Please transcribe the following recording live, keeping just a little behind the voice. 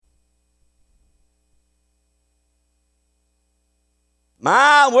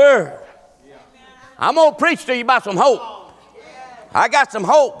My word. I'm going to preach to you about some hope. I got some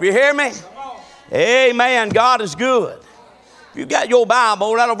hope. You hear me? Amen. God is good. If you got your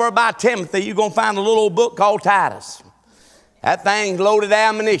Bible right over by Timothy, you're going to find a little old book called Titus. That thing's loaded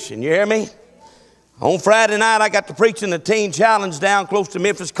ammunition. You hear me? On Friday night, I got to preach in the teen challenge down close to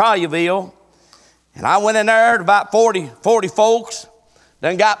Memphis, Collierville. And I went in there, about 40 folks,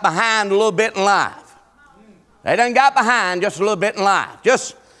 done got behind a little bit in life. They done got behind just a little bit in life.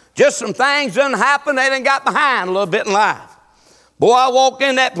 Just some things done happened, they done got behind a little bit in life. Boy, I walked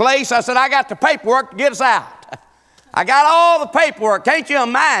in that place, I said, I got the paperwork to get us out. I got all the paperwork. Can't you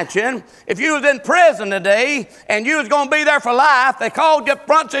imagine if you was in prison today and you was going to be there for life, they called you up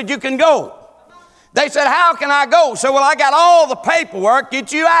front and said you can go. They said, how can I go? So, well, I got all the paperwork,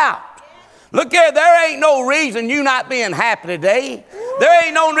 get you out. Look here, there ain't no reason you not being happy today. There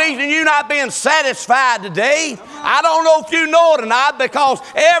ain't no reason you not being satisfied today. I don't know if you know it or not, because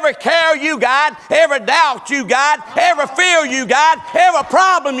every care you got, every doubt you got, every fear you got, every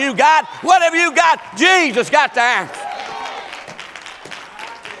problem you got, whatever you got, Jesus got the answer.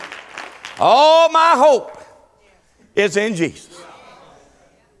 All my hope is in Jesus.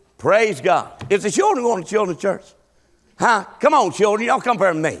 Praise God. Is the children going to children's church? Huh? Come on, children. Y'all come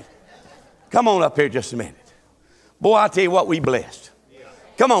here with me. Come on up here just a minute. Boy, I tell you what, we blessed.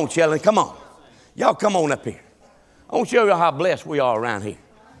 Come on, children, come on. Y'all come on up here. I want to show you how blessed we are around here.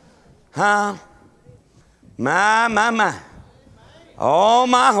 Huh? My. All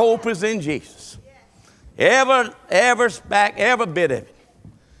my hope is in Jesus. Every bit of it.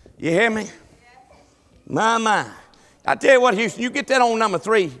 You hear me? My. I tell you what, Houston, you get that on number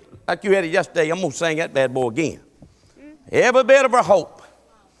 3 like you had it yesterday. I'm going to sing that bad boy again. Every bit of our hope.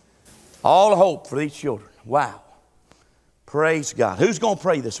 All hope for these children. Wow. Praise God. Who's going to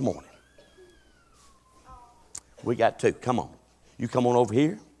pray this morning? We got 2. Come on. You come on over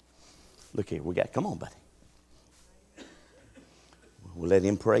here. Look here. Come on, buddy. We'll let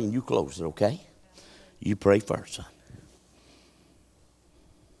him pray and you close it, okay? You pray first, son.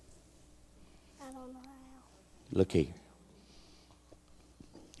 I don't know how. Look here.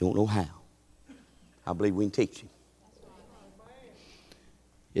 You don't know how. I believe we can teach you.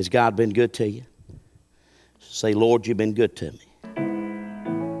 Has God been good to you? Say, Lord, you've been good to me.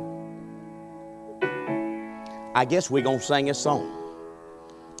 I guess we're going to sing a song.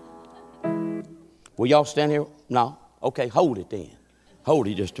 Will y'all stand here? No? Okay, hold it then. Hold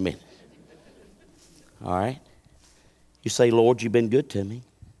it just a minute. All right? You say, Lord, you've been good to me.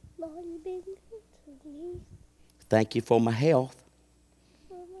 Lord, you've been good to me. Thank you for my health.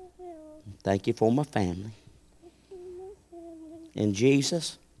 For my health. Thank you for my family. And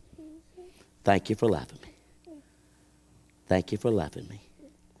Jesus, thank you for loving me. Thank you for loving me.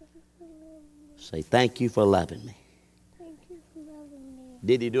 Say, thank you for loving me. Thank you for loving me.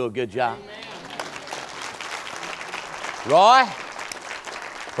 Did he do a good job? Roy,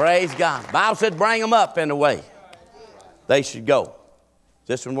 praise God. Bible said bring them up in the way they should go. Is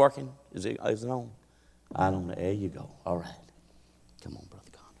this one working? Is it on? I don't know. There you go. All right. Come on,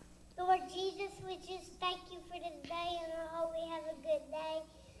 Brother Connor. Lord Jesus, we just thank you for this day, and I hope we have a good day.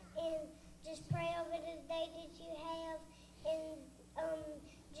 And just pray over this day that you have, and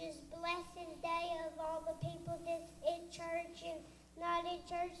just bless this day of all the people that's in church and not in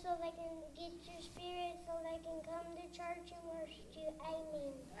church, so they can get your spirit, so they can come to church and worship you.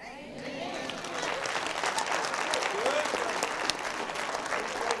 Amen. Amen.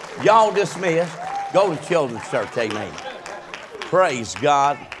 Y'all dismissed. Go to children's church. Amen. Praise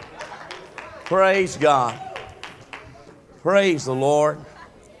God. Praise God. Praise the Lord.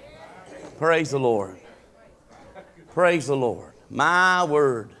 Praise the Lord. Praise the Lord. My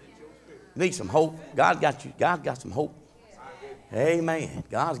word. You need some hope. God got you. God got some hope. Amen.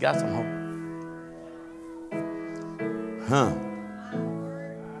 God's got some hope. Huh.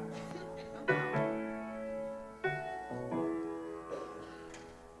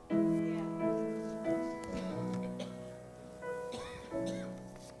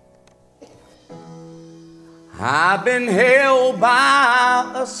 I've been held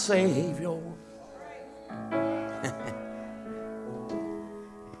by a Savior.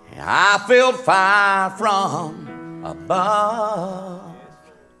 I felt fire from above.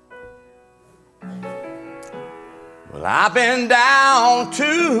 Well, I've been down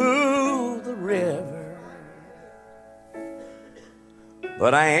to the river,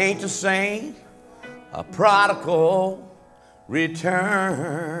 but I ain't the same, a prodigal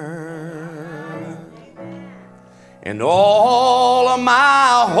return. And all of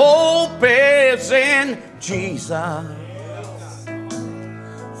my hope is in Jesus.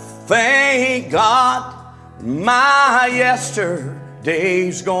 Thank God my yesterday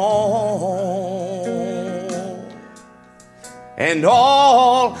days gone, and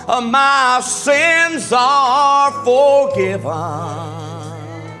all of my sins are forgiven,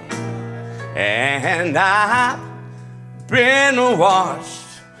 and I've been washed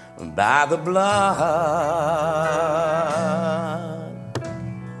by the blood.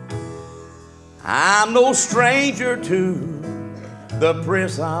 I'm no stranger to the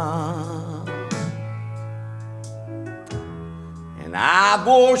prison, and I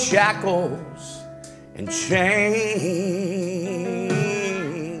wore shackles and chains,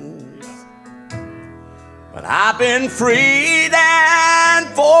 but I've been freed and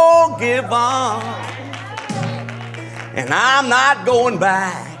forgiven, and I'm not going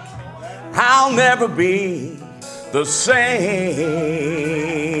back. I'll never be the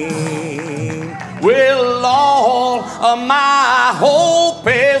same. Well, all of my hope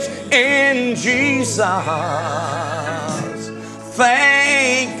is in Jesus.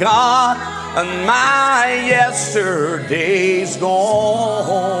 Thank God, and my yesterday's gone.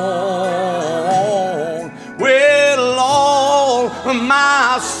 Well, all of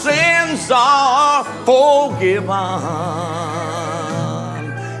my sins are forgiven,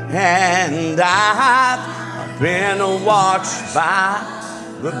 and I've been washed by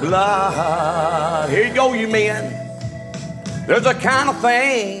the blood. Here you go, you men. There's a kind of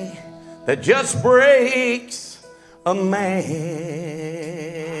thing that just breaks a man,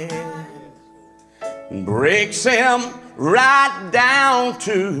 breaks him right down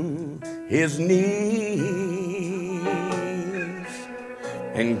to his knees.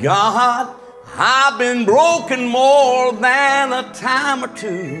 And God, I've been broken more than a time or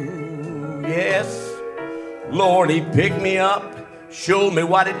two. Yes, Lord, He picked me up, showed me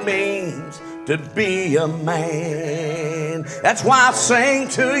what it means to be a man. That's why I sing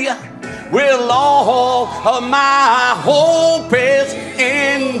to you. Well, all of my hope is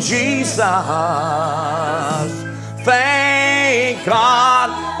in Jesus. Thank God,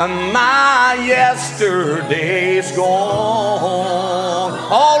 my yesterday's gone.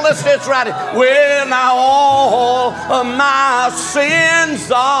 Oh, let's get right. Well, now all of my sins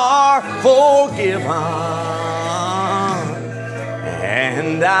are forgiven,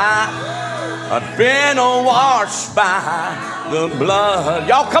 and I've been washed by the blood.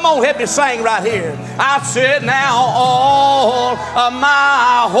 Y'all come on, help me sing right here. I said now all of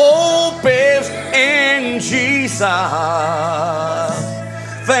my hope is in Jesus.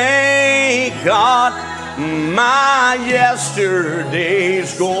 Thank God, my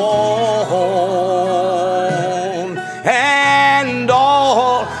yesterday's gone, and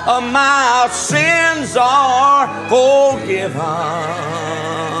all of my sins are forgiven.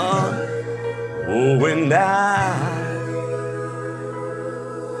 Oh, and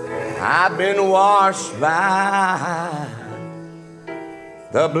I've been washed by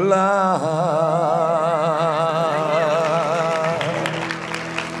the blood.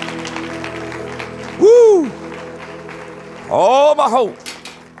 Woo! Oh, my hope.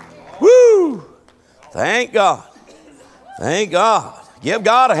 Woo! Thank God. Thank God. Give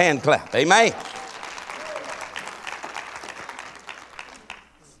God a hand clap. Amen.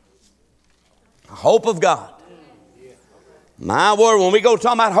 Hope of God. My word, when we go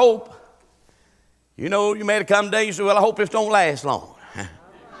talking about hope, you know, you may have come today and say, well, I hope this don't last long.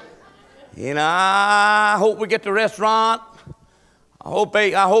 You know, I hope we get to the restaurant. I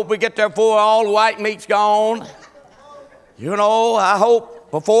hope we get there before all the white meat's gone. You know, I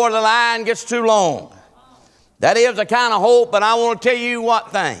hope before the line gets too long. That is the kind of hope, but I want to tell you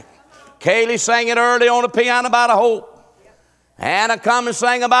what thing. Kaylee sang it early on the piano about a hope. Anna come and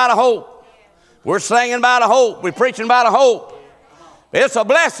sang about a hope. We're singing about a hope. We're preaching about a hope. It's a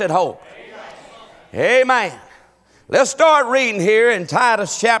blessed hope. Amen. Let's start reading here in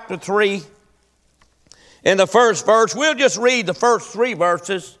Titus chapter 3. In the first verse, we'll just read the first 3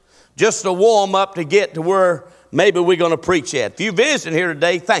 verses just to warm up to get to where maybe we're going to preach at. If you're visiting here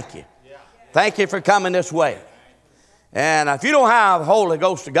today, thank you. Thank you for coming this way. And if you don't have the Holy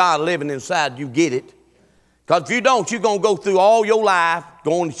Ghost of God living inside you, get it. Because if you don't, you're going to go through all your life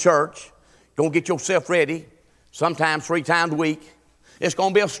going to church, going to get yourself ready, sometimes 3 times a week. It's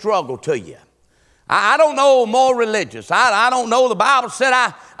going to be a struggle to you. I don't know more religious. I don't know. The Bible said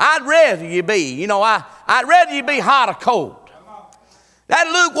I'd rather you be. You know, I'd rather you be hot or cold. That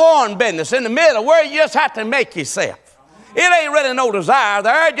lukewarm business in the middle where you just have to make yourself. It ain't really no desire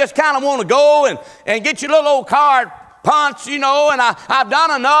there. You just kind of want to go and get your little old card punched, you know, and I've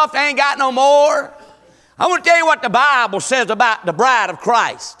done enough, ain't got no more. I want to tell you what the Bible says about the bride of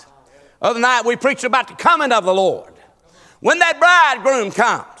Christ. The other night we preached about the coming of the Lord. When that bridegroom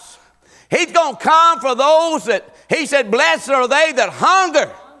comes, he's going to come for those that He said, blessed are they that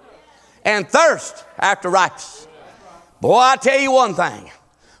hunger and thirst after righteousness. Boy, I tell you one thing.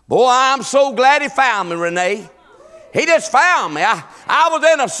 Boy, I'm so glad he found me, Renee. He just found me. I was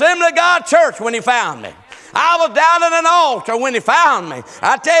in Assembly of God Church when he found me. I was down at an altar when he found me.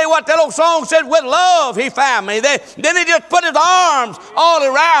 I tell you what, that old song said, with love he found me. Then he just put his arms all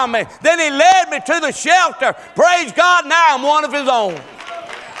around me. Then he led me to the shelter. Praise God, now I'm one of his own.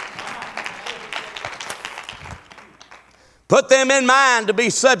 Put them in mind to be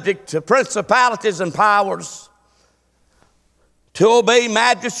subject to principalities and powers, to obey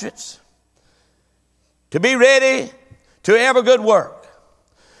magistrates, to be ready to every good work,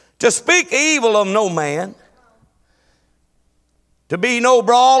 to speak evil of no man, to be no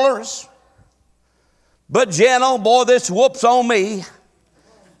brawlers, but gentle. Boy, this whoops on me.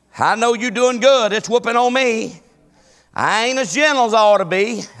 I know you're doing good. It's whooping on me. I ain't as gentle as I ought to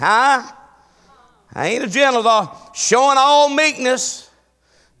be, huh? I ain't as gentle as I ought. Showing all meekness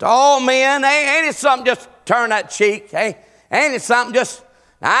to all men. Ain't it something just turn that cheek? Hey, ain't it something just,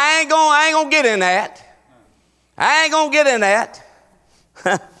 I ain't gonna get in that. I ain't gonna get in that.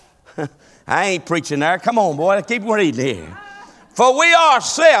 I ain't preaching there. Come on, boy, keep reading here. For we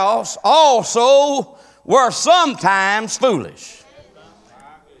ourselves also were sometimes foolish.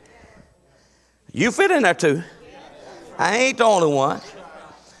 You fit in there too. I ain't the only one.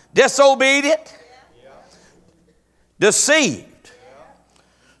 Disobedient, deceived,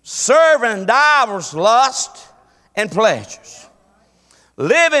 serving divers lusts and pleasures,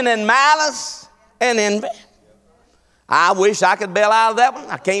 living in malice and envy. I wish I could bail out of that one.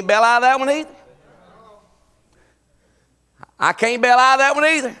 I can't bail out of that one either. I can't bail out of that one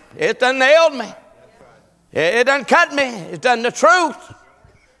either. It done nailed me. It done cut me. It done the truth.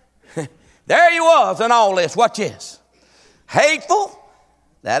 There you was in all this. Watch this. Hateful.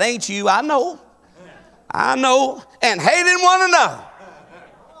 That ain't you. I know. I know. And hating one another.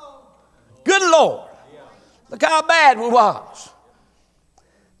 Good Lord. Look how bad we was.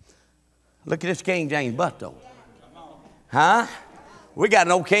 Look at this King James butt though. Huh? We got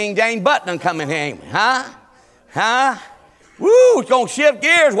an old King James butt done coming here, ain't we? Huh? Huh? Woo, it's going to shift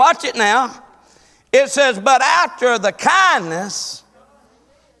gears. Watch it now. It says, but after the kindness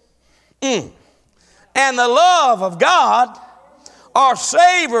and the love of God, our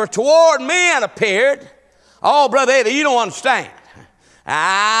Savior toward men appeared. Oh, Brother Eddie, you don't understand.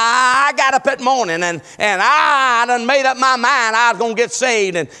 I got up that morning and I done made up my mind I was going to get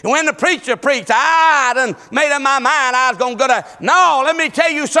saved. And when the preacher preached, I done made up my mind I was going to go to. No, let me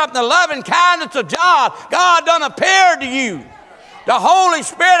tell you something. The loving kindness of God done appeared to you. The Holy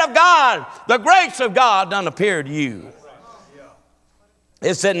Spirit of God, the grace of God done appeared to you.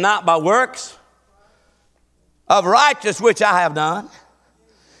 It said, not by works of righteousness which I have done.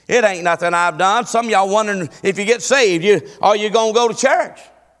 It ain't nothing I've done. Some of y'all wondering if you get saved, are you going to go to church?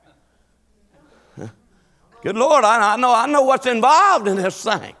 Good Lord, I know what's involved in this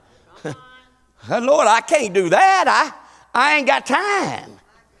thing. Lord, I can't do that. I ain't got time.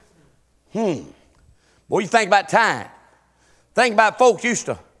 Boy, you think about time. Think about folks used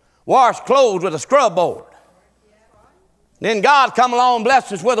to wash clothes with a scrub board. Then God come along and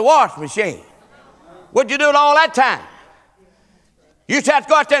blessed us with a wash machine. What'd you do with all that time? You used to have to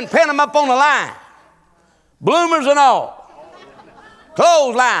go out there and pin them up on the line. Bloomers and all.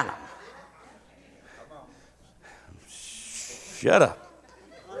 Clothesline them. Shut up.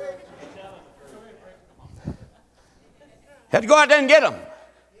 Had to go out there and get them.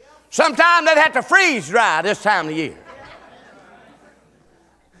 Sometimes they'd have to freeze dry this time of year.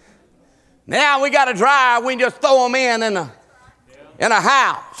 Now we got a dryer, we can just throw them in a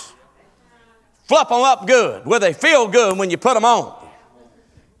house. Fluff them up good, where they feel good when you put them on.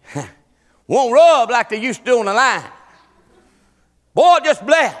 Won't rub like they used to do on the line. Boy, just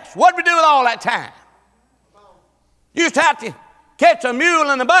blessed. What'd we do with all that time? Used to have to catch a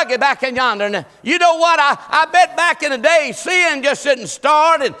mule and a buggy back in yonder. And you know what? I bet back in the day, sin just didn't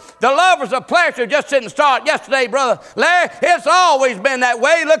start, and the lovers of pleasure just didn't start yesterday, Brother Larry. It's always been that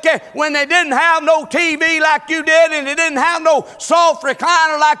way. Look at when they didn't have no TV like you did, and they didn't have no soft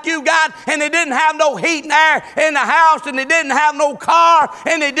recliner like you got, and they didn't have no heat and air in the house, and they didn't have no car,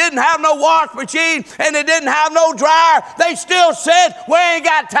 and they didn't have no wash machine, and they didn't have no dryer. They still said, we ain't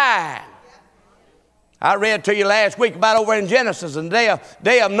got time. I read to you last week about over in Genesis and the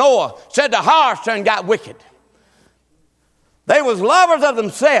day of Noah. Said the hearts done got wicked. They was lovers of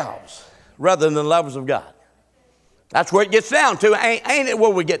themselves rather than lovers of God. That's where it gets down to. Ain't it where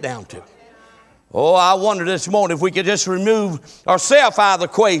we get down to? Oh, I wonder this morning if we could just remove ourselves out of the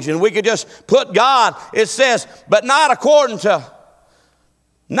equation. We could just put God, it says, but not according to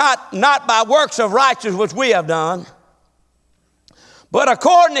not by works of righteousness which we have done, but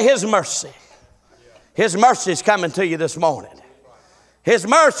according to his mercy. His mercy is coming to you this morning. His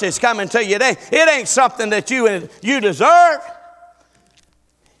mercy is coming to you. It ain't something that you deserve.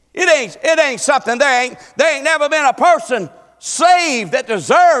 It ain't something. There ain't never been a person saved that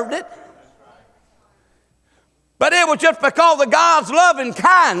deserved it. But it was just because of God's loving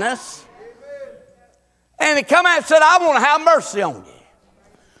kindness. And he come out and said, I want to have mercy on you.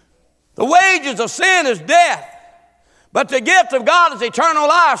 The wages of sin is death, but the gift of God is eternal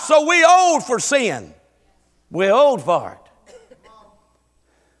life. So we owed for sin. We owed for it.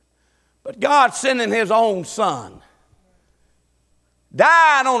 But God sending his own son,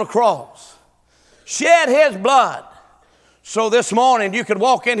 died on a cross, shed his blood. So this morning, you could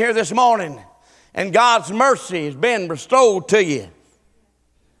walk in here this morning and God's mercy has been bestowed to you.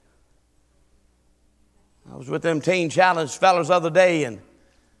 I was with them Teen Challenge fellas the other day, and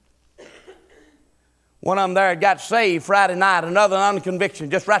one of them there got saved Friday night, another under conviction,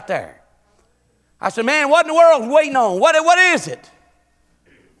 just right there. I said, man, what in the world is waiting on? What is it?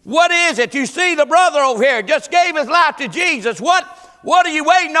 What is it? You see the brother over here just gave his life to Jesus. What are you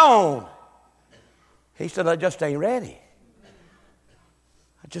waiting on? He said, I just ain't ready.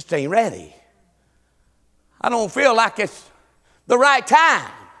 I just ain't ready. I don't feel like it's the right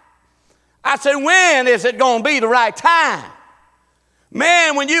time. I said, when is it going to be the right time?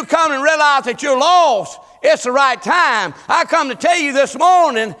 Man, when you come and realize that you're lost, it's the right time. I come to tell you this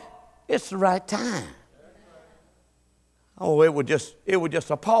morning, it's the right time. Oh, it would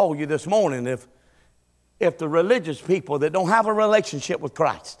just appall you this morning if the religious people that don't have a relationship with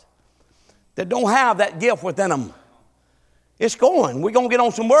Christ, that don't have that gift within them, it's going. We're going to get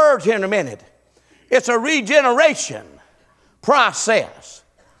on some words here in a minute. It's a regeneration process.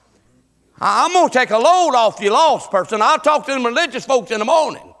 I'm going to take a load off you lost person. I'll talk to them religious folks in the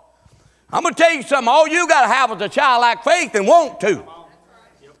morning. I'm going to tell you something. All you got to have is a childlike faith and want to.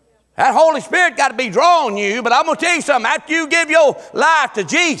 That Holy Spirit got to be drawing you, but I'm going to tell you something. After you give your life to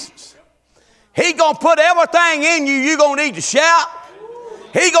Jesus, He's going to put everything in you you're going to need to shout.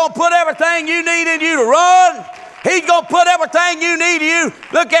 He's going to put everything you need in you to run. He's going to put everything you need in you,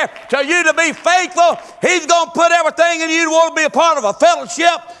 look at, to you to be faithful. He's going to put everything in you to want to be a part of a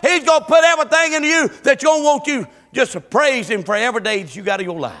fellowship. He's going to put everything in you that you'll want you just to praise Him for every day that you got in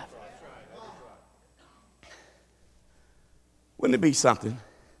your life. Wouldn't it be something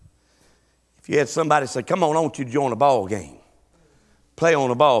if you had somebody say, come on, I want you to join a ball game, play on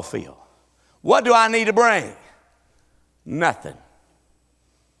a ball field. What do I need to bring? Nothing.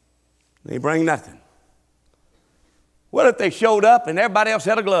 They bring nothing. What if they showed up and everybody else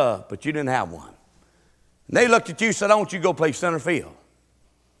had a glove, but you didn't have one? And they looked at you and said, I want you to go play center field.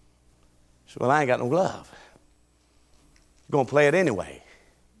 So, well, I ain't got no glove. You're going to play it anyway.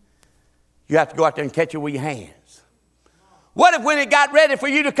 You have to go out there and catch it with your hands. What if when it got ready for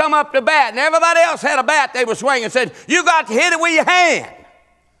you to come up to bat and everybody else had a bat they were swinging and said, you got to hit it with your hand?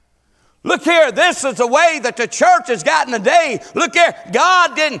 Look here, this is the way that the church has gotten today. Look here,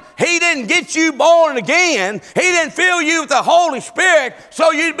 He didn't get you born again. He didn't fill you with the Holy Spirit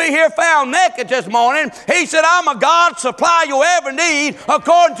so you'd be here found naked this morning. He said, I'm a God, supply your every need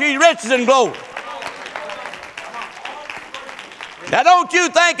according to your riches and glory. Now don't you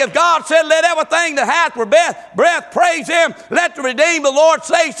think if God said, let everything that hath breath praise Him, let the redeemed of the Lord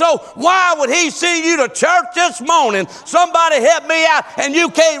say so, why would He send you to church this morning? Somebody help me out and you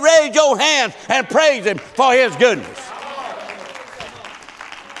can't raise your hands and praise Him for His goodness.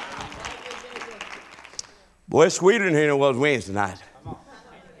 Boy, it's sweeter in here than it was Wednesday night.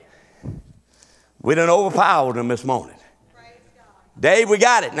 We done overpowered them this morning. Dave, we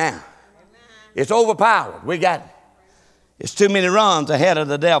got it now. It's overpowered. We got it. It's too many runs ahead of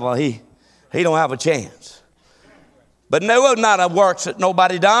the devil. He don't have a chance. But no, it was not a works that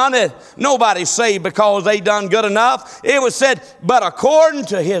nobody done. Nobody saved because they done good enough. It was said, but according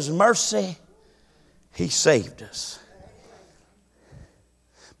to His mercy, He saved us.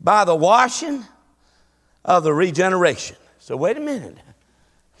 By the washing of the regeneration. So wait a minute.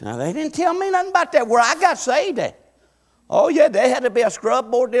 Now they didn't tell me nothing about that where I got saved at. Oh yeah, there had to be a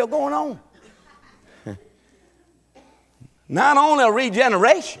scrub board deal going on. Not only a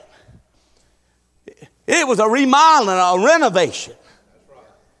regeneration, it was a remodeling, a renovation.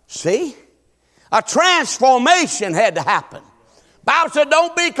 See? A transformation had to happen. The Bible said,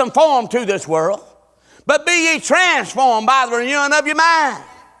 don't be conformed to this world, but be ye transformed by the renewing of your mind.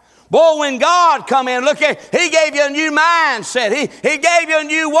 Boy, when God come in, look at, He gave you a new mindset. He gave you a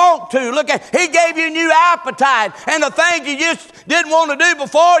new want to. Look at, He gave you a new appetite. And the things you just didn't want to do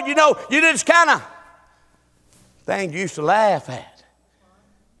before, you just kind of, things you used to laugh at.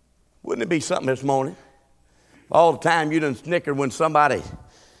 Wouldn't it be something this morning? All the time you done snickered when somebody,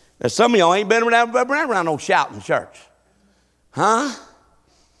 now some of y'all ain't been around no shouting church. Huh?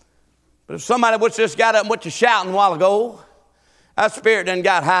 But if somebody just got up and went to shouting a while ago, that spirit done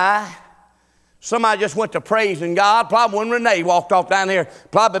got high. Somebody just went to praising God. Probably when Renee walked off down here,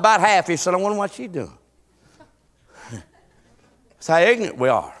 probably about half, he said, I wonder what she's doing. That's how ignorant we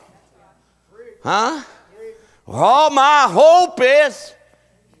are. Huh? Well, all my hope is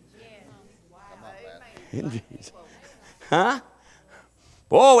in Jesus. Huh?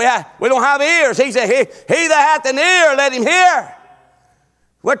 Boy, we don't have ears. He said, he that hath an ear, let him hear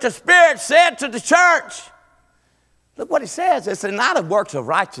what the Spirit said to the church. Look what he says. It's not of works of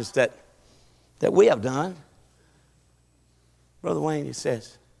righteousness that we have done. Brother Wayne, he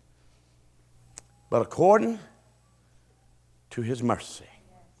says, but according to his mercy.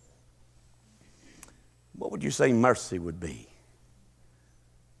 What would you say mercy would be?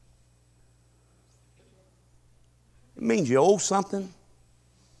 It means you owe something.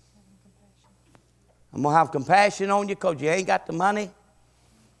 I'm going to have compassion on you because you ain't got the money.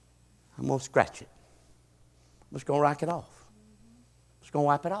 I'm going to scratch it. I'm just going to rack it off. I'm just going to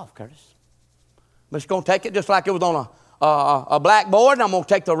wipe it off, Curtis. I'm just going to take it just like it was on a blackboard, and I'm going to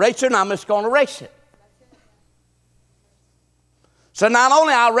take the eraser, and I'm just going to erase it. So not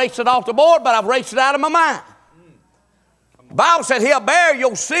only I erased it off the board, but I've erased it out of my mind. The Bible said he'll bear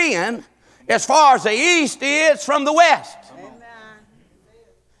your sin as far as the east is from the west. Amen.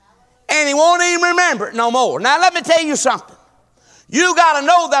 And he won't even remember it no more. Now let me tell you something. You got to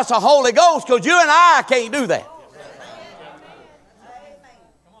know that's the Holy Ghost, because you and I can't do that.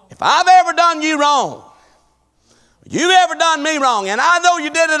 If I've ever done you wrong, you've ever done me wrong, and I know you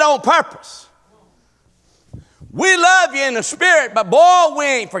did it on purpose. We love you in the spirit, but boy, we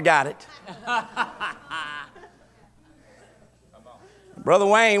ain't forgot it. Brother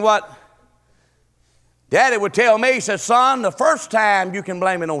Wayne, what Daddy would tell me, he said, son, the first time you can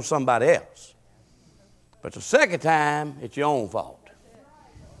blame it on somebody else. But the second time, it's your own fault.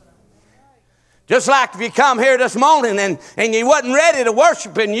 Just like if you come here this morning and you wasn't ready to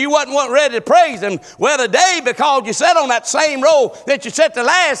worship and you wasn't ready to praise him, well, today, because you sat on that same row that you sat the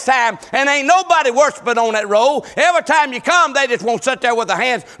last time, and ain't nobody worshiping on that row. Every time you come, they just won't sit there with their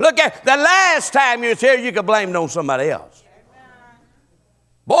hands. Look at the last time you was here, you could blame it on somebody else.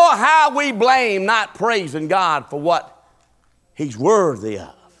 Boy, how we blame not praising God for what he's worthy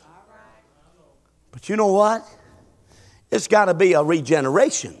of. But you know what? It's got to be a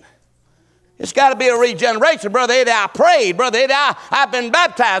regeneration. It's got to be a regeneration. Brother Eddie, I prayed. Brother Eddie, I've been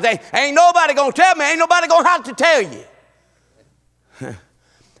baptized. Ain't nobody going to tell me. Ain't nobody going to have to tell you.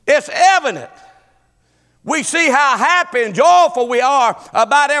 It's evident. We see how happy and joyful we are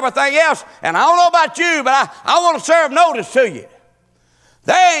about everything else. And I don't know about you, but I want to serve notice to you.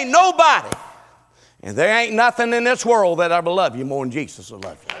 There ain't nobody, and there ain't nothing in this world that ever love you more than Jesus will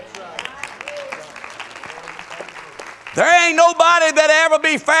love you. There ain't nobody that'll ever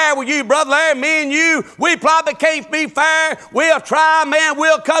be fair with you, Brother Larry. Me and you, we probably can't be fair. We'll try, man.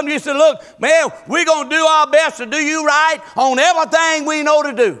 We'll come to you and say, look, man, we're going to do our best to do you right on everything we know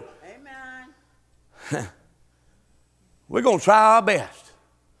to do. Amen. We're going to try our best.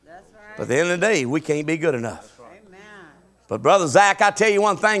 That's right. But at the end of the day, we can't be good enough. Amen. But Brother Zach, I tell you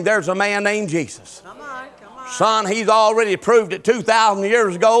one thing, there's a man named Jesus. Come on. Son, he's already proved it 2,000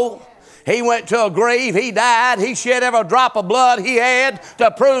 years ago. He went to a grave. He died. He shed every drop of blood he had to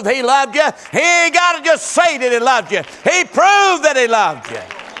prove he loved you. He ain't got to just say that he loved you. He proved that he loved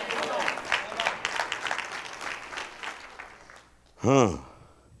you.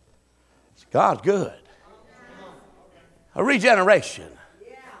 God's good. A regeneration.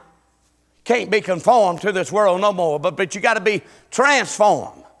 Can't be conformed to this world no more, but you got to be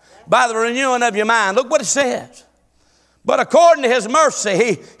transformed by the renewing of your mind. Look what it says. But according to his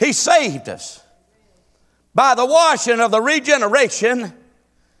mercy, he saved us by the washing of the regeneration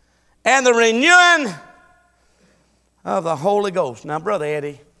and the renewing of the Holy Ghost. Now, Brother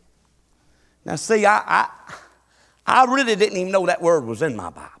Eddie, now see, I really didn't even know that word was in my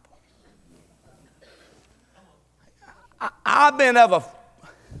Bible. I've been of a...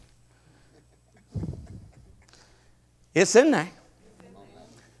 It's in there.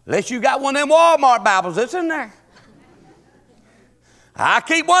 Unless you got one of them Walmart Bibles, it's in there. I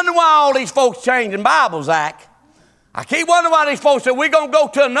keep wondering why all these folks changing Bibles, Zach. I keep wondering why these folks say, we're going to go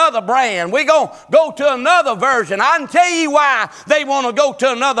to another brand. We're going to go to another version. I can tell you why they want to go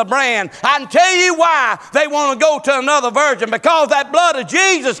to another brand. I can tell you why they want to go to another version. Because that blood of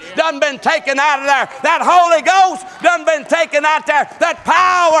Jesus done been taken out of there. That Holy Ghost done been taken out there. That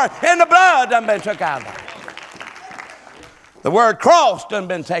power in the blood done been took out of there. The word cross done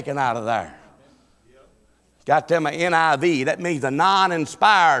been taken out of there. Got them an NIV. That means a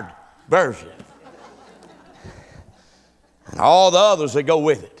non-inspired version. And all the others that go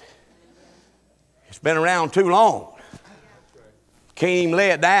with it. It's been around too long. Can't even lay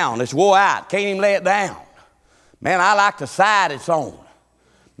it down. It's wore out. Can't even lay it down. Man, I like the side it's on.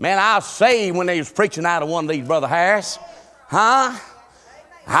 Man, I was saved when they was preaching out of one of these, Brother Harris. Huh?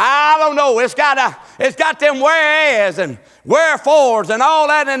 I don't know. It's got them whereas and wherefores and all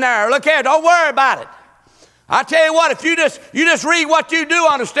that in there. Look here, don't worry about it. I tell you what, if you just read what you do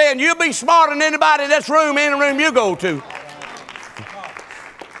understand, you'll be smarter than anybody in this room, any room you go to.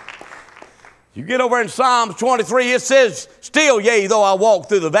 You get over in Psalms 23, it says, still, yea, though I walk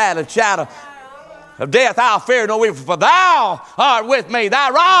through the valley of shadow of death, I'll fear no evil, for thou art with me. Thy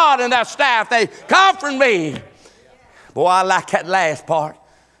rod and thy staff, they comfort me. Boy, I like that last part.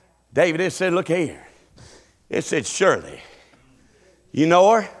 David, it said, look here. It said, surely. You know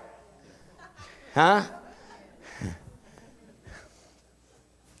her? Huh?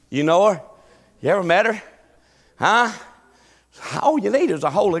 You know her? You ever met her? Huh? All you need is the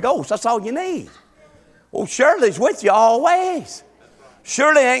Holy Ghost. That's all you need. Oh, Shirley's with you always.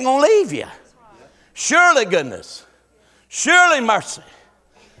 Shirley ain't going to leave you. Surely goodness. Surely mercy.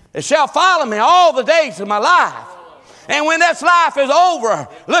 It shall follow me all the days of my life. And when this life is over,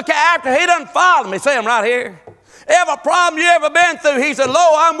 look after he doesn't follow me. See him right here. Every problem you ever been through, he said,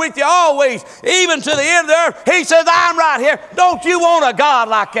 lo, I'm with you always, even to the end of the earth. He says, I'm right here. Don't you want a God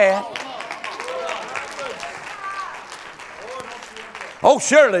like that? Oh,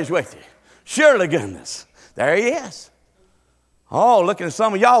 surely he's with you. Surely goodness. There he is. Oh, looking at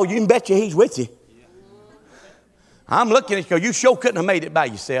some of y'all, you can bet you he's with you. I'm looking at you because you sure couldn't have made it by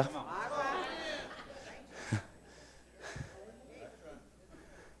yourself.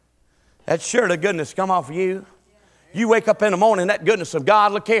 That surely goodness come off of you. You wake up in the morning, that goodness of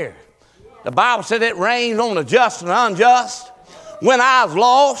God, look here. The Bible said it rains on the just and the unjust. When I was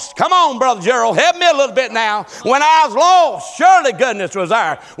lost, come on, Brother Gerald, help me a little bit now. When I was lost, surely goodness was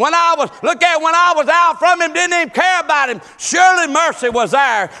there. When I was out from him, didn't even care about him, surely mercy was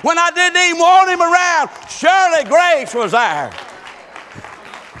there. When I didn't even want him around, surely grace was there.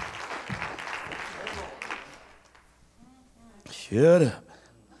 Shut up.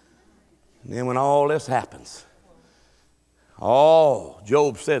 And then when all this happens,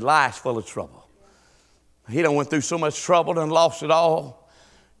 Job said life's full of trouble. He done went through so much trouble and lost it all.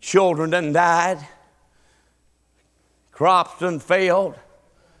 Children done died. Crops done failed.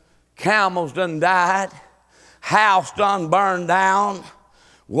 Camels done died. House done burned down.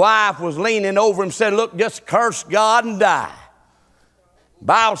 Wife was leaning over him, said, look, just curse God and die.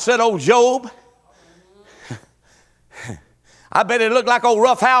 Bible said, old Job, I bet it looked like old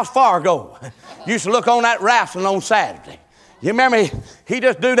Rough House Fargo. Used to look on that wrestling on Saturday. You remember he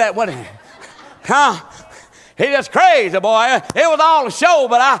just do that when he just crazy, boy. It was all a show,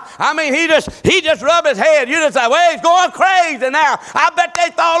 but I mean, he just rubbed his head. You just say, well, he's going crazy now. I bet they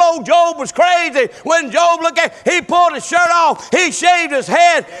thought old Job was crazy. When Job looked at, he pulled his shirt off. He shaved his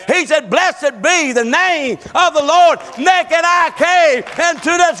head. He said, blessed be the name of the Lord. Naked I came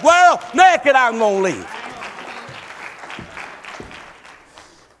into this world. Naked I'm going to leave.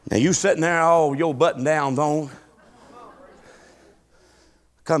 Now you sitting there, all your button downs on.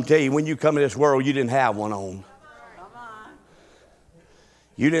 Come tell you, when you come to this world, you didn't have one on.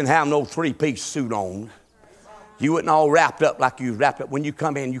 You didn't have no three-piece suit on. You wasn't all wrapped up like you was wrapped up. When you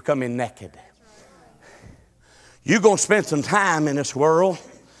come in naked. You're going to spend some time in this world.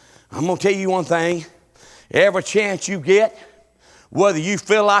 I'm going to tell you one thing. Every chance you get, whether you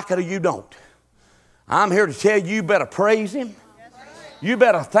feel like it or you don't, I'm here to tell you, you better praise him. You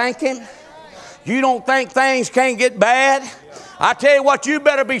better thank him. You don't think things can't get bad? I tell you what, you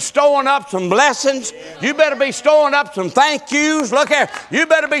better be storing up some blessings. You better be storing up some thank yous. Look here, you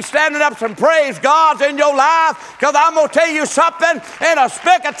better be standing up some praise God's in your life, because I'm going to tell you something. In a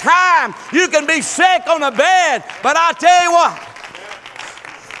speck of time, you can be sick on the bed, but I tell you what.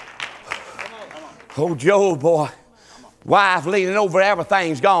 Oh, Job, boy, wife leaning over,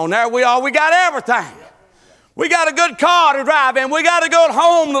 everything's gone. There we are, we got everything. We got a good car to drive in. We got a good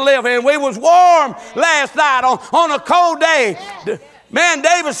home to live in. We was warm last night on a cold day. Man,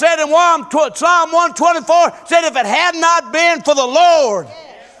 David said in Psalm 124, said if it had not been for the Lord.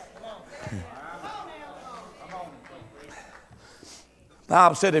 The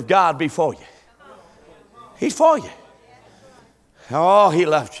Bible said if God be for you, he's for you. Oh, he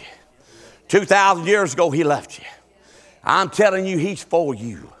loved you. 2,000 years ago, he loved you. I'm telling you, he's for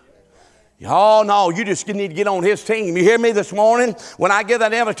you. Oh, no, you just need to get on his team. You hear me this morning? When I give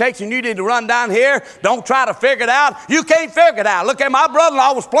that invitation, you need to run down here. Don't try to figure it out. You can't figure it out. Look at my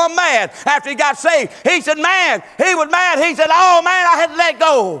brother-in-law was plumb mad after he got saved. He said, man, he was mad. He said, oh, man, I had to let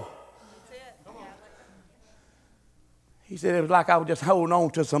go. He said, it was like I was just holding on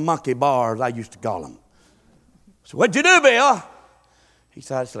to some monkey bars, I used to call them. So what'd you do, Bill? He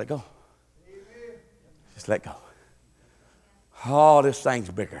said, I just let go. Just let go. Oh, this thing's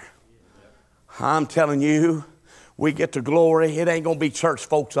bigger. I'm telling you, we get to glory. It ain't going to be church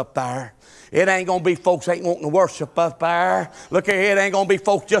folks up there. It ain't going to be folks ain't wanting to worship up there. Look here, it ain't going to be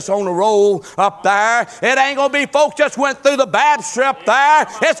folks just on the roll up there. It ain't going to be folks just went through the baptistry up there.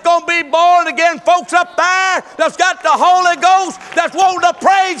 It's going to be born again folks up there that's got the Holy Ghost that's wanting to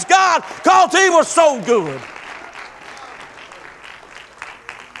praise God because he was so good.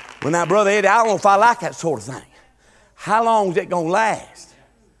 Well, now, Brother Eddie, I don't know if I like that sort of thing. How long is it going to last?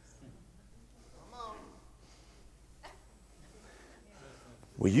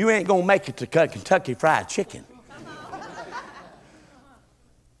 Well, you ain't going to make it to Kentucky Fried Chicken.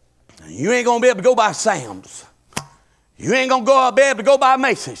 You ain't going to be able to go by Sam's. You ain't going to be able to go by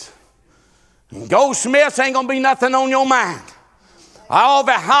Macy's. And Goldsmiths ain't going to be nothing on your mind. All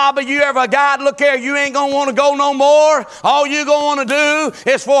the hobby you ever got, look here, you ain't going to want to go no more. All you're going to want to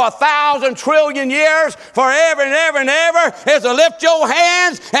do is for 1,000 trillion years, forever and ever and ever, is to lift your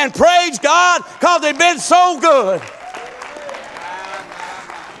hands and praise God because they've been so good.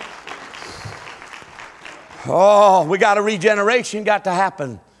 Oh, we got a regeneration got to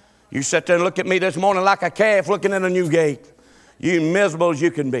happen. You sit there and look at me this morning like a calf looking at a new gate. You miserable as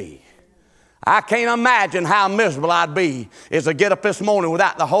you can be. I can't imagine how miserable I'd be is to get up this morning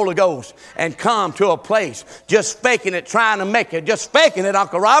without the Holy Ghost and come to a place just faking it, trying to make it, just faking it,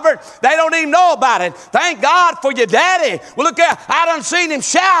 Uncle Robert. They don't even know about it. Thank God for your daddy. Well, look here, I done seen him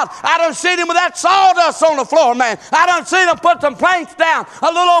shout. I done seen him with that sawdust on the floor, man. I done seen him put some planks down. A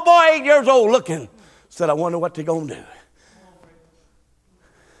little old boy, 8 years old, looking. Said, I wonder what they're going to do.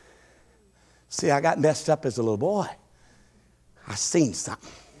 See, I got messed up as a little boy. I seen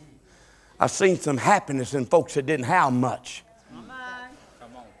something. I seen some happiness in folks that didn't have much. Come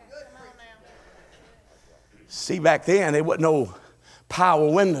on. See, back then, there wasn't no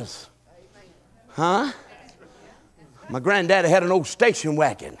power windows. Huh? My granddaddy had an old station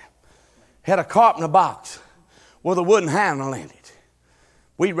wagon. Had a carpenter box with a wooden handle in it.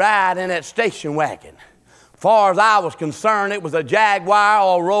 We ride in that station wagon. Far as I was concerned, it was a Jaguar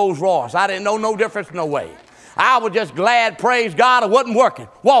or a Rolls Royce. I didn't know no difference no way. I was just glad, praise God, I wasn't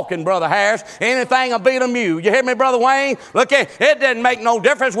walking, Brother Harris. Anything I beat a mule. You hear me, Brother Wayne? Look, it didn't make no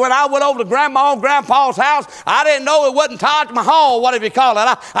difference. When I went over to Grandma and Grandpa's house, I didn't know it wasn't Taj Mahal, whatever you call it.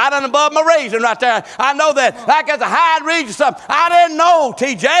 I done above my raisin right there. I know that like it's a Hyde Reed or something. I didn't know,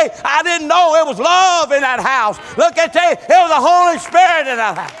 TJ. I didn't know it was love in that house. Look at you, it was the Holy Spirit in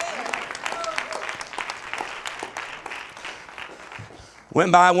that house.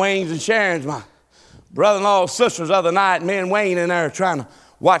 Went by Wayne's and Sharon's, my brother-in-law's sisters the other night, me and Wayne in there trying to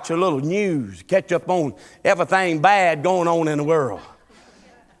watch a little news, catch up on everything bad going on in the world.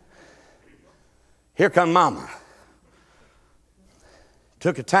 Here come Mama.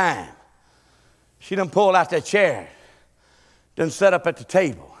 Took her time. She done pulled out that chair, done set up at the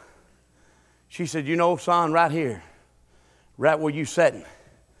table. She said, you know, son, right here, right where you sitting,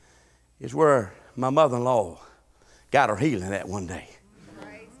 is where my mother-in-law got her healing at one day.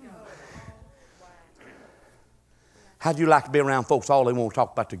 How'd you like to be around folks all they want to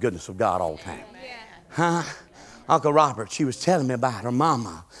talk about the goodness of God all the time? Huh? Uncle Robert, she was telling me about her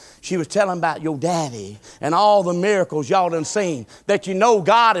mama. She was telling about your daddy and all the miracles y'all done seen, that you know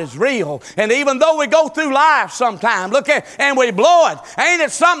God is real. And even though we go through life sometimes, look at, and we blow it, ain't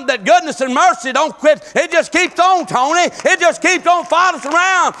it something that goodness and mercy don't quit? It just keeps on, Tony. It just keeps on following us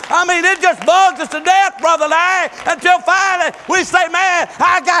around. I mean, it just bugs us to death, Brother Larry, until finally we say, man,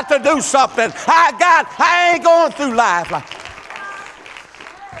 I got to do something. I ain't going through life like that.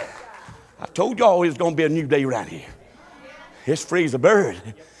 I told y'all it was going to be a new day around here. It's free as a bird.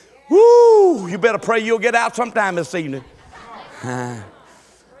 Woo! You better pray you'll get out sometime this evening.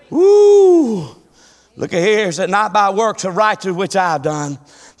 Woo! Look at here. It said, not by works of righteousness which I have done.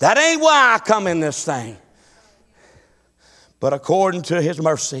 That ain't why I come in this thing. But according to his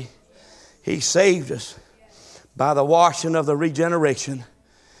mercy, he saved us by the washing of the regeneration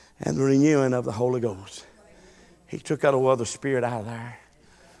and the renewing of the Holy Ghost. He took that old other spirit out of there.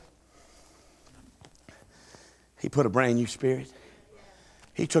 He put a brand new spirit.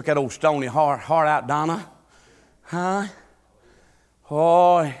 He took that old stony heart out, Donna. Huh?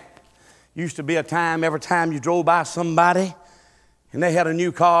 Oh, used to be a time, every time you drove by somebody, and they had a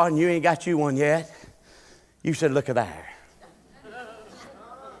new car and you ain't got you one yet, you said, look at there.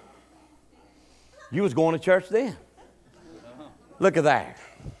 You was going to church then. Look at there.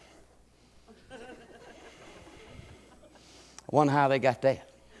 I wonder how they got that.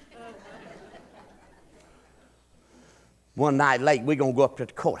 One night late, we're going to go up to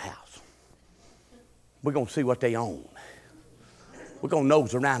the courthouse. We're going to see what they own. We're going to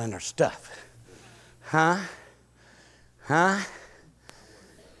nose around in their stuff. Huh?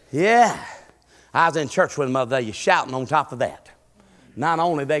 Yeah. I was in church with them the other day. You're shouting on top of that. Not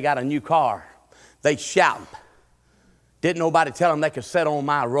only they got a new car, they shouting. Didn't nobody tell them they could sit on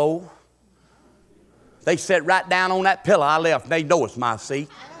my row? They sat right down on that pillow I left, and they know it's my seat.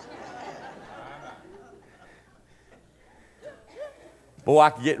 Boy,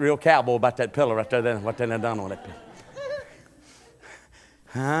 I could get real cowboy about that pillow right there, what they done on that pillow.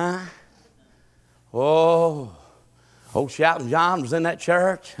 Huh? Oh, old Shouting John was in that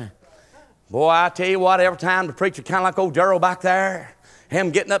church. Boy, I tell you what, every time the preacher, kind of like old Gerald back there, him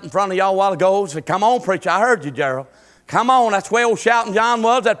getting up in front of y'all a while ago, said, come on, preacher, I heard you, Gerald. Come on, that's the way old Shouting John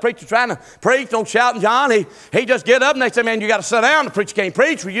was. That preacher trying to preach, old Shouting John, he just get up and they said, man, you got to sit down. The preacher can't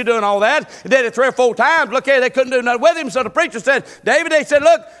preach. Well, you doing all that? He did it 3 or 4 times. Look here, they couldn't do nothing with him. So the preacher said, David, they said,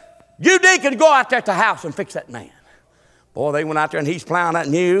 look, you deacon, go out there to the house and fix that man. Boy, they went out there and he's plowing that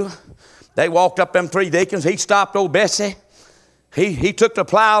mule. They walked up them 3 deacons. He stopped old Bessie. He took the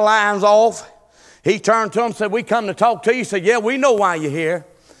plow lines off. He turned to them and said, we come to talk to you. He said, yeah, we know why you're here.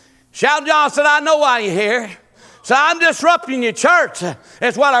 Shouting John said, I know why you're here. So I'm disrupting your church.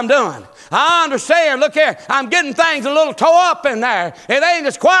 That's what I'm doing. I understand. Look here. I'm getting things a little tore up in there. It ain't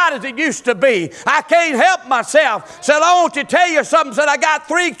as quiet as it used to be. I can't help myself. Said, I want to tell you something. Said, I got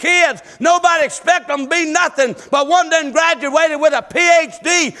 3 kids. Nobody expect them to be nothing. But one done graduated with a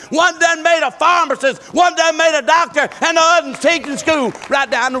PhD. One done made a pharmacist. One done made a doctor. And the other's teaching school right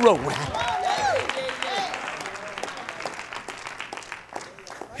down the road.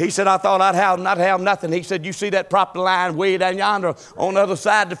 He said, I thought I'd not have nothing. He said, you see that property line way down yonder on the other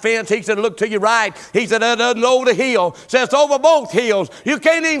side of the fence? He said, look to your right. He said, it doesn't over the hill. Says it's over both hills. You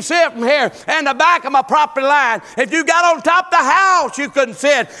can't even see it from here. And the back of my property line, if you got on top of the house, you couldn't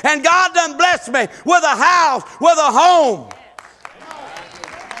see it. And God done blessed me with a house, with a home.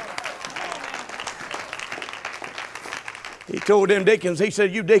 He told them deacons, he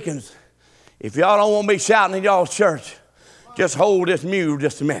said, you deacons, if y'all don't want me shouting in y'all's church, just hold this mule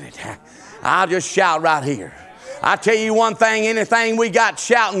just a minute. I'll just shout right here. I tell you one thing, anything we got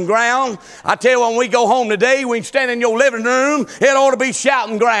shouting ground, I tell you when we go home today, we can stand in your living room, it ought to be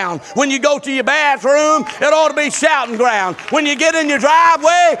shouting ground. When you go to your bathroom, it ought to be shouting ground. When you get in your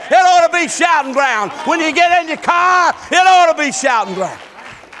driveway, it ought to be shouting ground. When you get in your car, it ought to be shouting ground.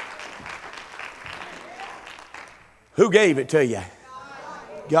 Who gave it to you?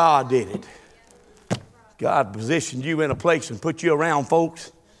 God did it. God positioned you in a place and put you around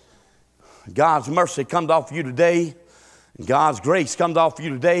folks. God's mercy comes off you today. And God's grace comes off you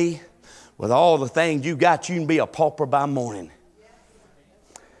today. With all the things you got, you can be a pauper by morning.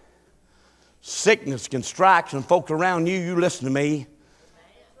 Sickness can strike some folks around you. You listen to me.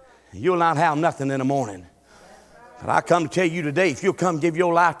 You'll not have nothing in the morning. But I come to tell you today, if you'll come give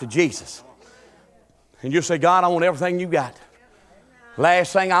your life to Jesus, and you'll say, God, I want everything you got.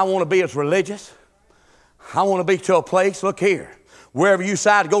 Last thing I want to be is religious. I want to be to a place, look here, wherever you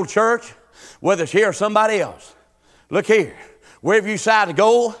decide to go to church, whether it's here or somebody else. Look here, wherever you decide to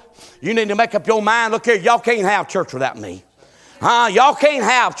go, you need to make up your mind. Look here, y'all can't have church without me. Y'all can't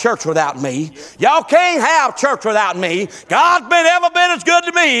have church without me. Y'all can't have church without me. God's ever been as good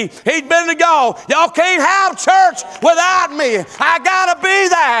to me. He's been to God. Y'all can't have church without me. I got to be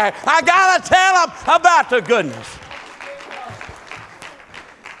there. I got to tell them about the goodness.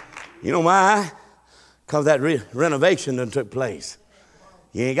 You know why? Because that renovation done took place.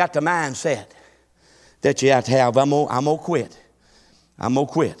 You ain't got the mindset that you have to have. I'm gonna quit. I'm going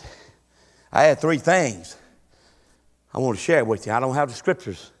to quit. I had 3 things I want to share with you. I don't have the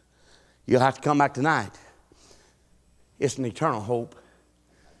scriptures. You'll have to come back tonight. It's an eternal hope.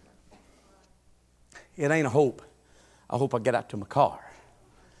 It ain't a hope. I hope I get out to my car.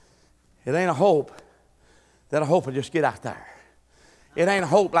 It ain't a hope that I hope I just get out there. It ain't a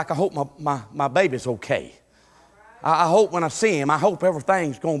hope like I hope my baby's okay. I hope when I see him, I hope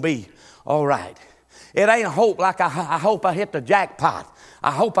everything's going to be all right. It ain't a hope like I hope I hit the jackpot.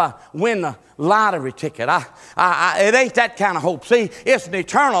 I hope I win the lottery ticket. It ain't that kind of hope. See, it's an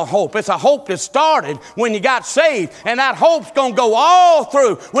eternal hope. It's a hope that started when you got saved, and that hope's going to go all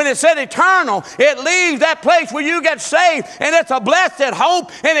through. When it said eternal, it leaves that place where you get saved, and it's a blessed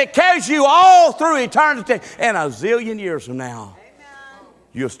hope, and it carries you all through eternity and a zillion years from now.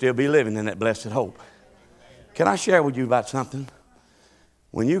 you'll still be living in that blessed hope. Can I share with you about something?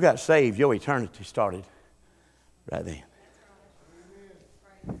 When you got saved, your eternity started right then.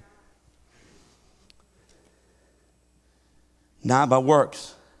 Not by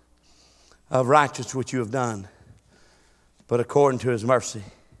works of righteousness which you have done, but according to his mercy,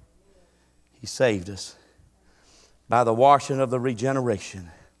 he saved us by the washing of the regeneration.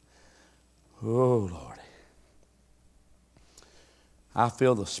 Oh, Lord. I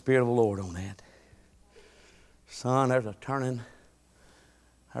feel the Spirit of the Lord on that. Son, there's a turning.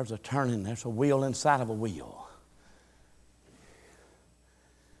 There's a wheel inside of a wheel.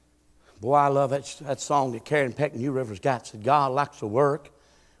 Boy, I love that song that Karen Peck and New Rivers got. Said, God likes to work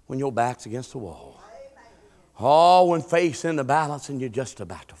when your back's against the wall. Oh, when faith's in the balance and you're just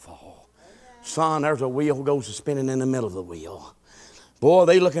about to fall. Son, there's a wheel goes spinning in the middle of the wheel. Boy,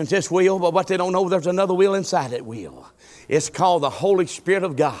 they looking at this wheel, but what they don't know, there's another wheel inside that wheel. It's called the Holy Spirit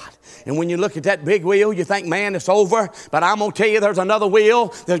of God. And when you look at that big wheel, you think, man, it's over. But I'm going to tell you, there's another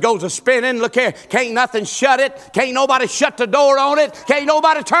wheel that goes a spinning. Look here, can't nothing shut it. Can't nobody shut the door on it. Can't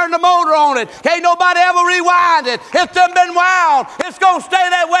nobody turn the motor on it. Can't nobody ever rewind it. It's done been wound. It's going to stay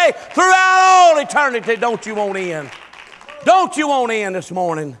that way throughout all eternity. Don't you want in? Don't you want in this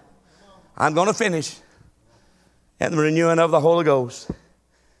morning? I'm going to finish. And the renewing of the Holy Ghost.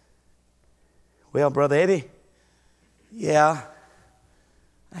 Well, Brother Eddie, yeah,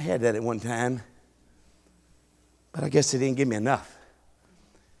 I had that at one time. But I guess it didn't give me enough.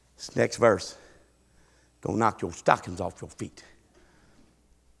 This next verse, don't knock your stockings off your feet.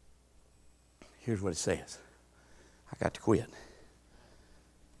 Here's what it says. I got to quit.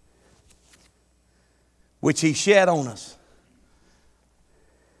 Which he shed on us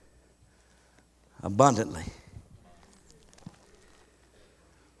abundantly.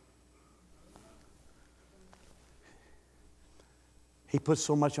 He puts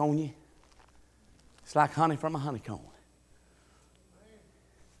so much on you. It's like honey from a honeycomb.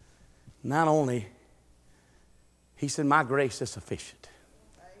 Not only, he said, my grace is sufficient.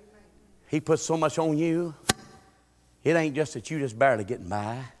 He puts so much on you, it ain't just that you just barely getting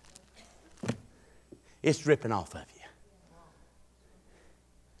by. It's dripping off of you.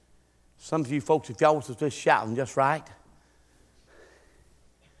 Some of you folks, if y'all was just shouting just right,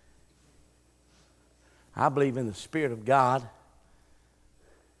 I believe in the Spirit of God.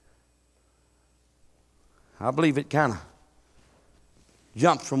 I believe it kind of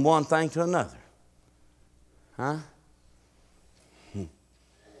jumps from one thing to another. Huh?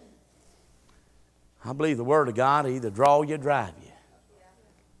 I believe the Word of God will either draw you or drive you.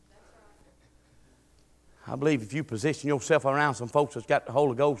 I believe if you position yourself around some folks that's got the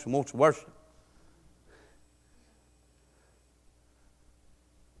Holy Ghost and wants to worship.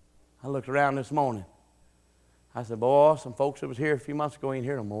 I looked around this morning. I said, boy, some folks that was here a few months ago ain't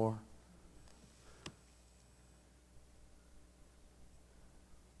here no more.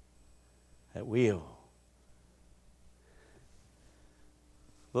 That wheel.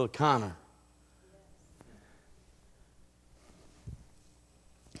 Little Connor.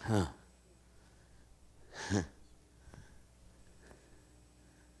 Huh.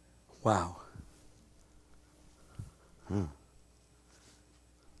 Wow.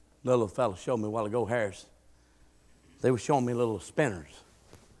 Little fellow showed me a while ago, Harris. They were showing me little spinners.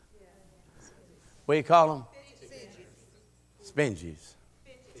 What do you call them? Spingies.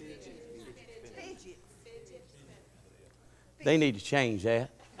 They need to change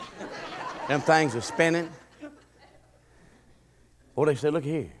that. Them things are spinning. Well, they said, look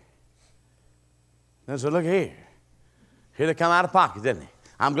here. They said, look here. Here they come out of pockets, didn't they?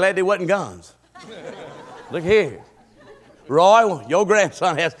 I'm glad they wasn't guns. Look here. Roy, your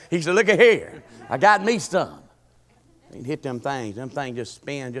grandson has, he said, look at here. I got me some. They hit them things. Them things just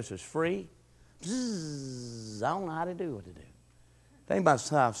spin just as free. Bzzz, I don't know how to do what to do. They must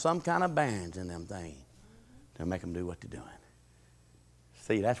have some kind of bands in them things to make them do what they're doing.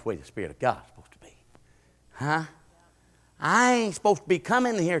 See, that's where the Spirit of God's supposed to be. Huh? I ain't supposed to be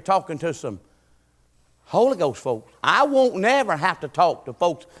coming here talking to some Holy Ghost folks. I won't never have to talk to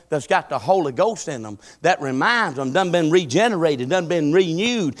folks that's got the Holy Ghost in them, that reminds them, done been regenerated, done been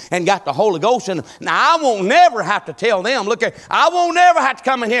renewed, and got the Holy Ghost in them. Now, I won't never have to tell them, look at, I won't never have to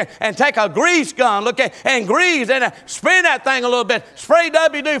come in here and take a grease gun, look at, and grease and spin that thing a little bit, spray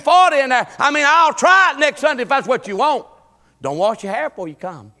WD-40 in there. I mean, I'll try it next Sunday if that's what you want. Don't wash your hair before you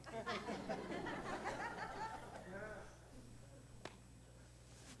come.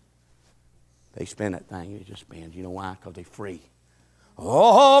 They spin that thing. It just spins. You know why? Because they're free.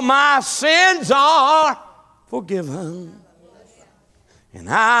 Oh, my sins are forgiven. And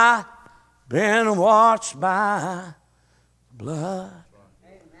I've been washed by blood.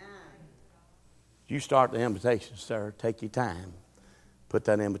 You start the invitation, sir. Take your time. Put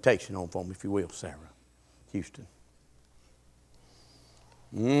that invitation on for me, if you will, Sarah Houston.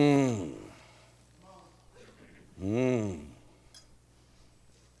 Where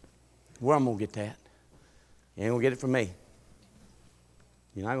I'm going to get that? You ain't going to get it from me.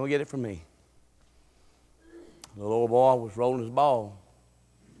 You're not going to get it from me. The little boy was rolling his ball.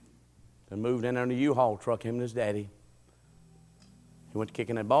 Then moved in there in the U-Haul truck, him and his daddy. He went to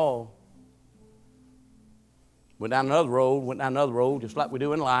kicking that ball. Went down another road, just like we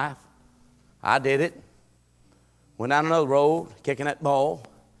do in life. I did it. Went down another road, kicking that ball.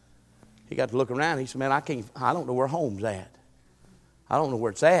 He got to look around. He said, man, I don't know where home's at. I don't know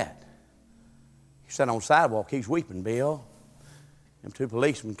where it's at. He sat on the sidewalk. He's weeping, Bill. Them two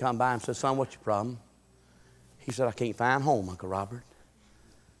policemen come by and said, son, what's your problem? He said, I can't find home, Uncle Robert.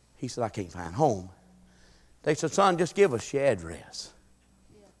 He said, I can't find home. They said, son, just give us your address.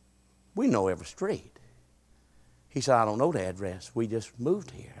 Yeah. We know every street. He said, I don't know the address. We just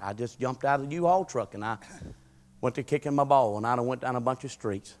moved here. I just jumped out of the U-Haul truck and I went to kicking my ball and I went down a bunch of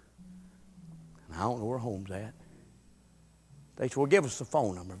streets. And I don't know where home's at. They said, well, give us the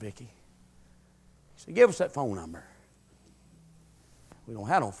phone number, Vicki. He said, give us that phone number. We don't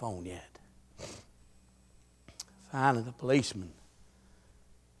have no phone yet. Finally, the policeman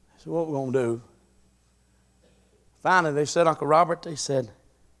said, what we're going to do? Finally, they said, Uncle Robert, they said,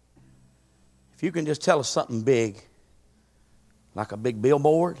 if you can just tell us something big, like a big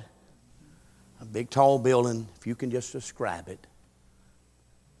billboard, a big tall building, if you can just describe it,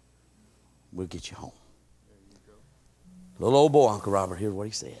 we'll get you home. There you go. Little old boy, Uncle Robert, here's what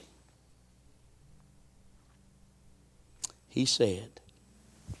he said. He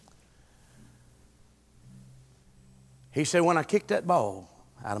said, when I kicked that ball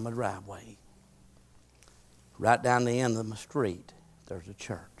out of my driveway, right down the end of my street, there's a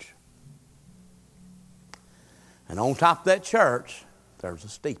church. And on top of that church, there's a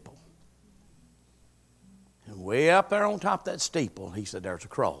steeple. And way up there on top of that steeple, he said, there's a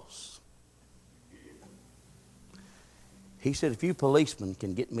cross. He said, if you policemen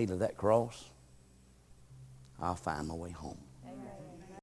can get me to that cross, I'll find my way home.